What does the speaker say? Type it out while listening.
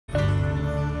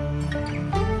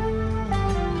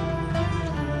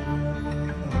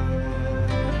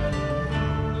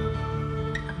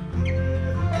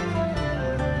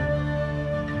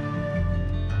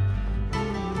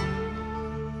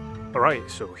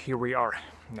Alright, so here we are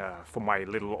for my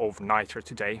little overnighter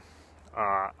today.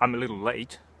 I'm a little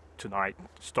late tonight,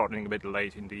 starting a bit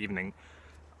late in the evening,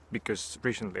 because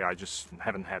recently I just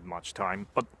haven't had much time,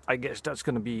 but I guess that's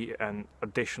going to be an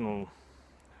additional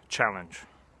challenge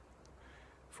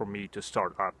for me to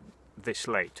start up this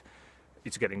late.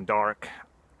 It's getting dark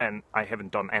and I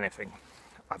haven't done anything.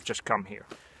 I've just come here.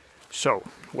 So,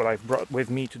 what I've brought with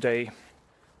me today,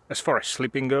 as far as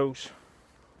sleeping goes,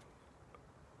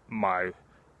 my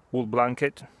wool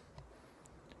blanket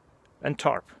and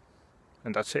tarp,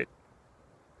 and that's it.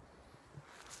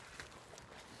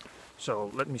 So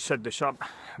let me set this up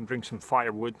and bring some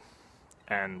firewood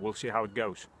and we'll see how it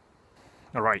goes.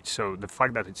 Alright, so the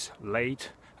fact that it's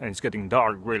late and it's getting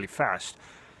dark really fast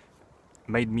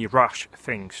made me rush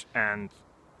things, and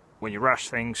when you rush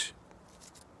things,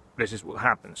 this is what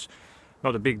happens.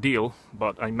 Not a big deal,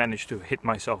 but I managed to hit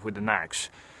myself with an axe.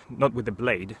 Not with the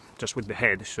blade, just with the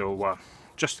head, so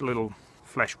just a little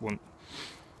flesh wound.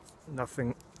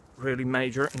 Nothing really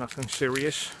major, nothing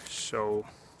serious. So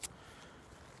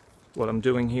what I'm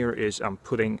doing here is I'm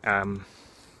putting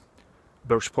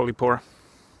burst polypore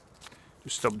to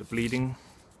stop the bleeding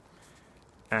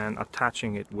and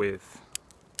attaching it with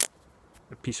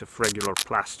a piece of regular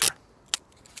plaster.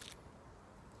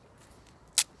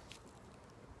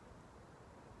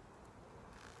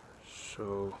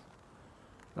 So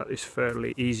that is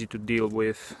fairly easy to deal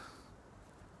with.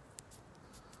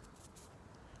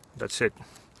 That's it.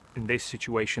 In this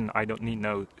situation I don't need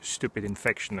no stupid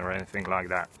infection or anything like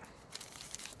that.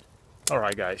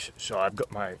 Alright guys, so I've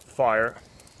got my fire,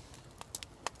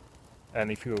 and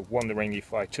if you're wondering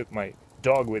if I took my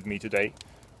dog with me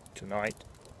tonight,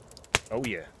 oh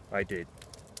yeah, I did.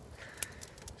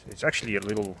 So it's actually a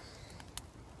little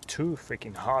too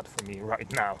freaking hot for me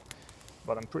right now,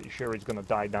 but I'm pretty sure it's gonna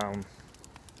die down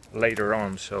later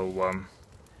on. So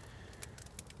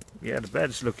yeah, the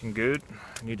bed's looking good.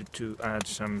 I needed to add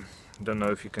some, don't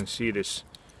know if you can see this,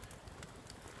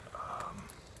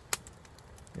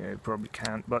 yeah, you probably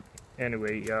can't, but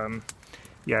anyway,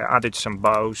 yeah, I added some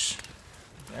boughs.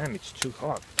 Damn, it's too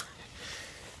hot.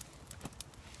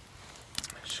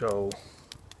 So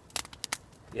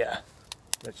yeah,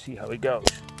 let's see how it goes.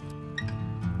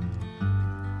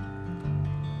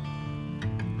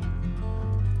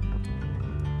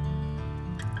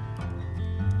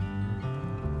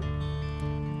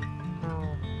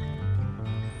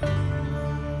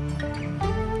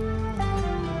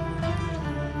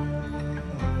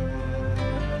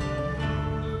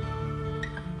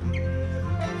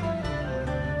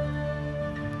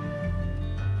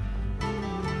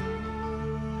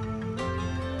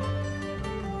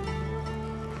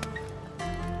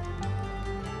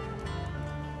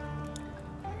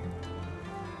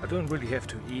 I don't really have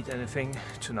to eat anything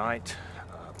tonight.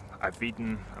 I've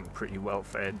eaten, I'm pretty well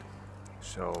fed,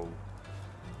 so,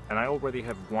 and I already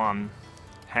have one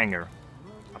hanger,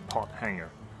 a pot hanger,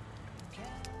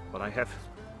 but I have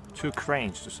 2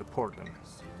 cranes to support them,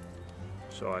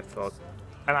 so I thought,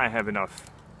 and I have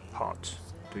enough pots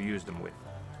to use them with.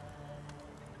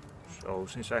 So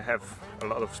since I have a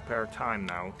lot of spare time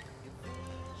now,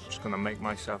 I'm just gonna make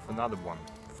myself another one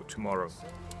for tomorrow.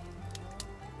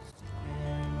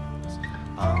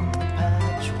 On the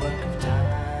patchwork of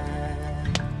time,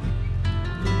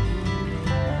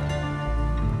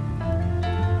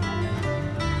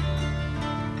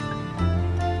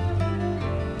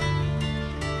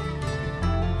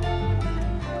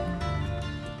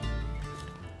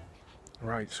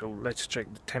 Right, so let's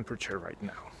check the temperature right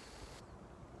now.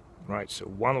 Right, so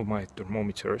one of my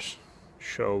thermometers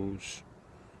shows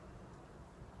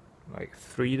like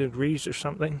 3 degrees or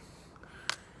something.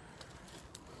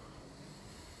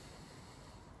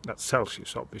 That's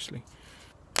Celsius, obviously.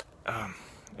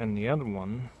 And the other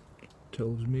one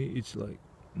tells me it's like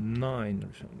 9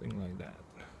 or something like that.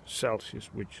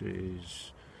 Celsius, which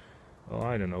is, oh,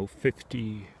 I don't know,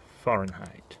 50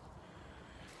 Fahrenheit.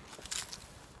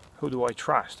 Who do I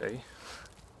trust, eh?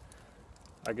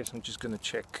 I guess I'm just gonna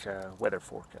check weather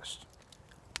forecast.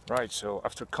 Right, so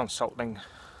after consulting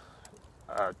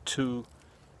 2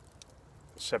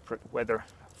 separate weather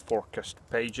forecast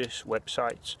pages,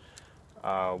 websites,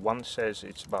 one says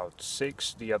it's about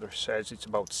 6, the other says it's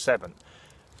about 7.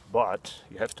 But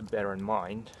you have to bear in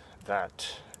mind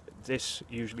that this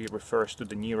usually refers to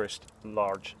the nearest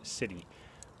large city,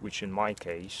 which in my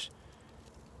case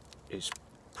is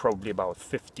probably about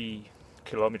 50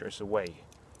 kilometers away.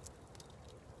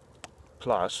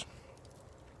 Plus,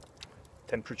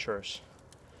 temperatures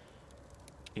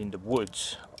in the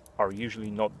woods are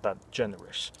usually not that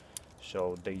generous.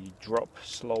 So they drop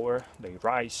slower, they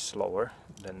rise slower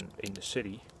than in the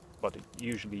city, but it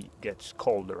usually gets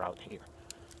colder out here.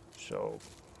 So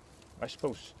I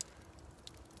suppose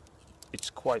it's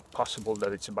quite possible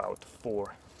that it's about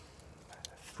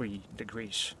 3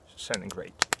 degrees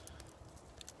centigrade.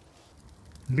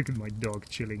 Look at my dog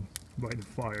chilling by the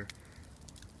fire.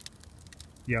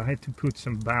 Yeah, I had to put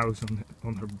some boughs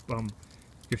on her bum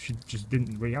because she just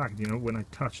didn't react, you know, when I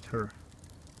touched her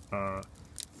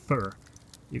fur.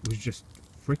 It was just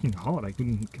freaking hot. I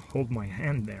couldn't hold my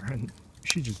hand there, and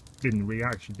she just didn't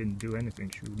react. She didn't do anything.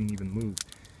 She wouldn't even move.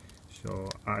 So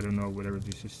I don't know whether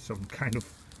this is some kind of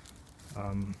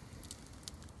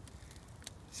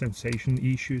sensation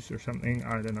issues or something.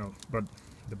 I don't know, but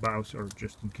the boughs are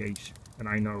just in case, and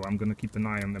I know I'm gonna keep an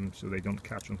eye on them so they don't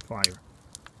catch on fire.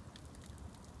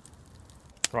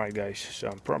 Right guys, so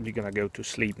I'm probably gonna go to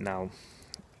sleep now,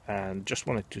 and just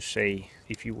wanted to say,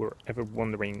 if you were ever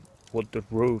wondering what the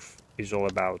roof is all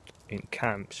about in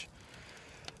camps,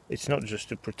 it's not just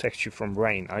to protect you from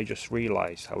rain. I just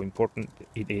realized how important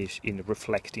it is in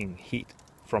reflecting heat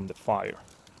from the fire.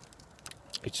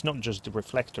 It's not just the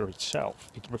reflector itself,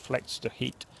 it reflects the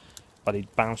heat, but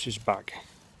it bounces back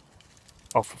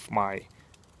off of my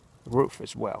roof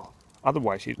as well.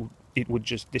 Otherwise it would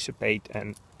just dissipate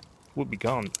and would be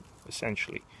gone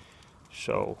essentially.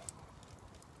 So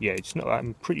yeah,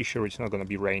 I'm pretty sure it's not going to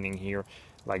be raining here,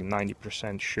 like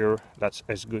 90% sure. That's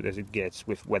as good as it gets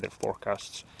with weather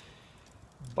forecasts,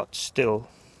 but still,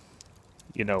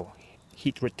 you know,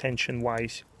 heat retention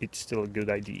wise, it's still a good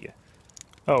idea.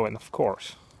 Oh, and of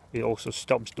course it also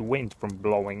stops the wind from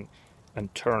blowing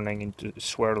and turning into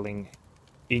swirling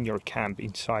in your camp,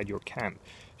 inside your camp.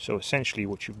 So essentially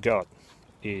what you've got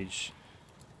is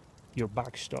your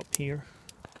backstop here,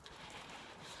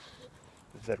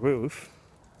 the roof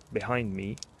behind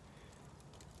me,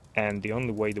 and the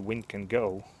only way the wind can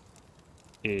go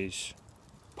is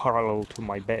parallel to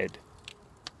my bed,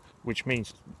 which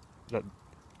means that,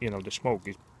 you know, the smoke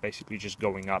is basically just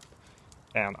going up,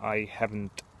 and I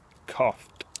haven't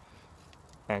coughed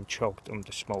and choked on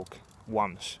the smoke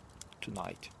once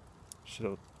tonight,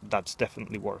 so that's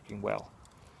definitely working well.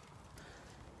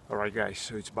 Alright guys,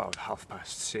 so it's about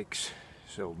 6:30,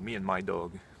 so me and my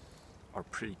dog are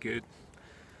pretty good.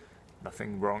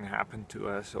 Nothing wrong happened to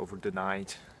us over the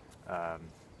night. The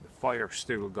fire's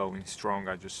still going strong.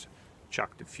 I just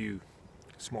chucked a few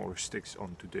smaller sticks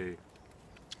onto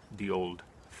the old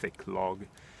thick log.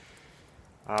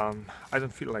 I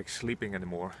don't feel like sleeping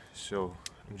anymore, so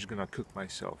I'm just gonna cook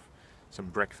myself some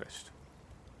breakfast.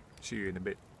 See you in a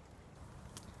bit.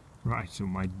 Right, so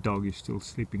my dog is still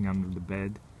sleeping under the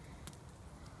bed.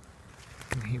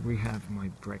 And here we have my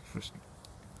breakfast.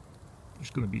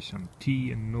 There's gonna be some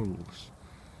tea and noodles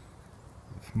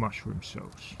with mushroom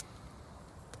sauce.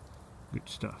 Good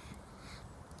stuff.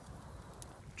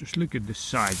 Just look at the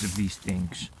size of these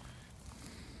things.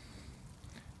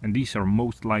 And these are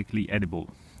most likely edible.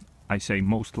 I say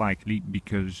most likely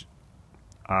because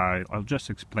I'll just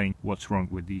explain what's wrong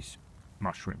with these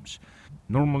mushrooms.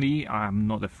 Normally I'm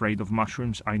not afraid of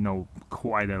mushrooms. I know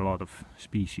quite a lot of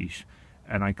species,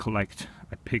 and I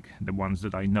pick the ones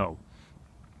that I know.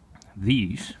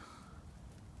 These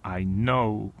I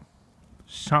know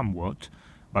somewhat,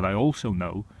 but I also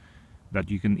know that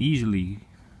you can easily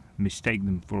mistake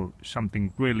them for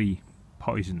something really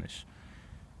poisonous.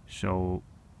 So,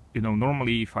 you know,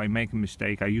 normally if I make a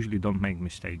mistake, I usually don't make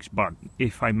mistakes, but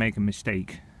if I make a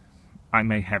mistake, I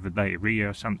may have a diarrhea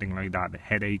or something like that, a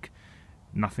headache,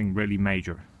 nothing really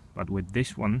major. But with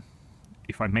this one,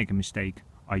 if I make a mistake,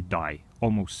 I die,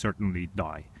 almost certainly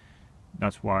die.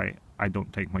 That's why I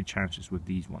don't take my chances with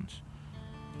these ones.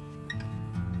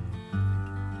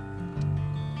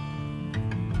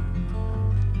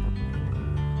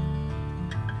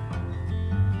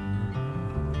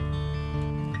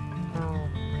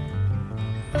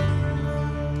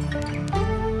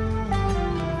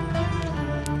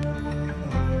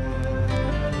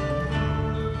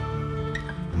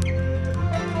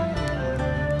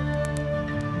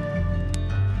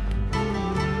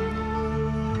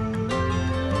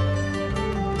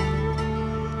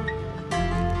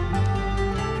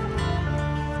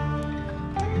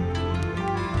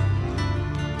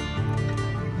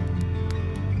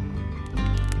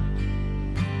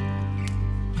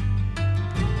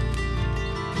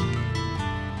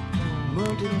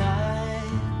 Moonlit night,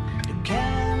 the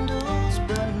candles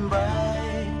burn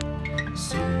bright,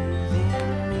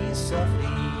 soothing me softly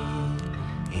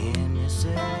in your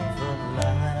silver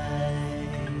light.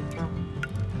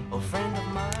 Oh, friend of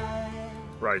mine.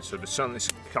 Right, so the sun has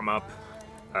come up.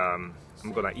 I'm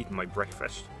gonna eat my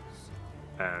breakfast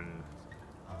and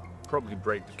probably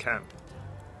break the camp,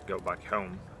 go back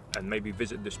home, and maybe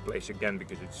visit this place again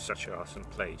because it's such an awesome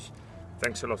place.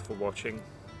 Thanks a lot for watching.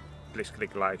 Please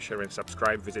click like, share and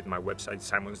subscribe. Visit my website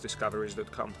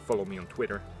simonsdiscoveries.com. Follow me on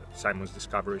Twitter,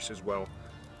 simonsdiscoveries as well.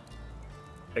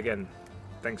 Again,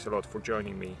 thanks a lot for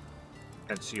joining me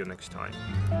and see you next time.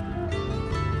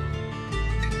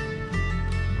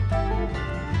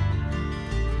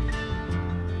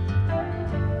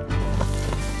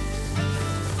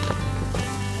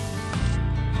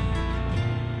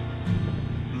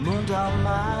 Moondial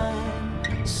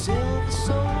mine, silver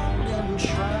soul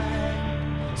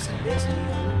enshrined, celestial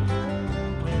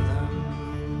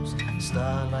rhythms,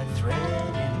 starlight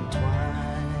thread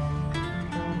entwined.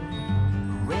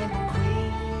 Red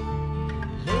queen,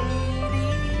 lady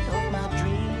of my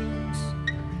dreams,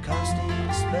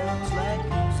 casting spells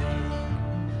like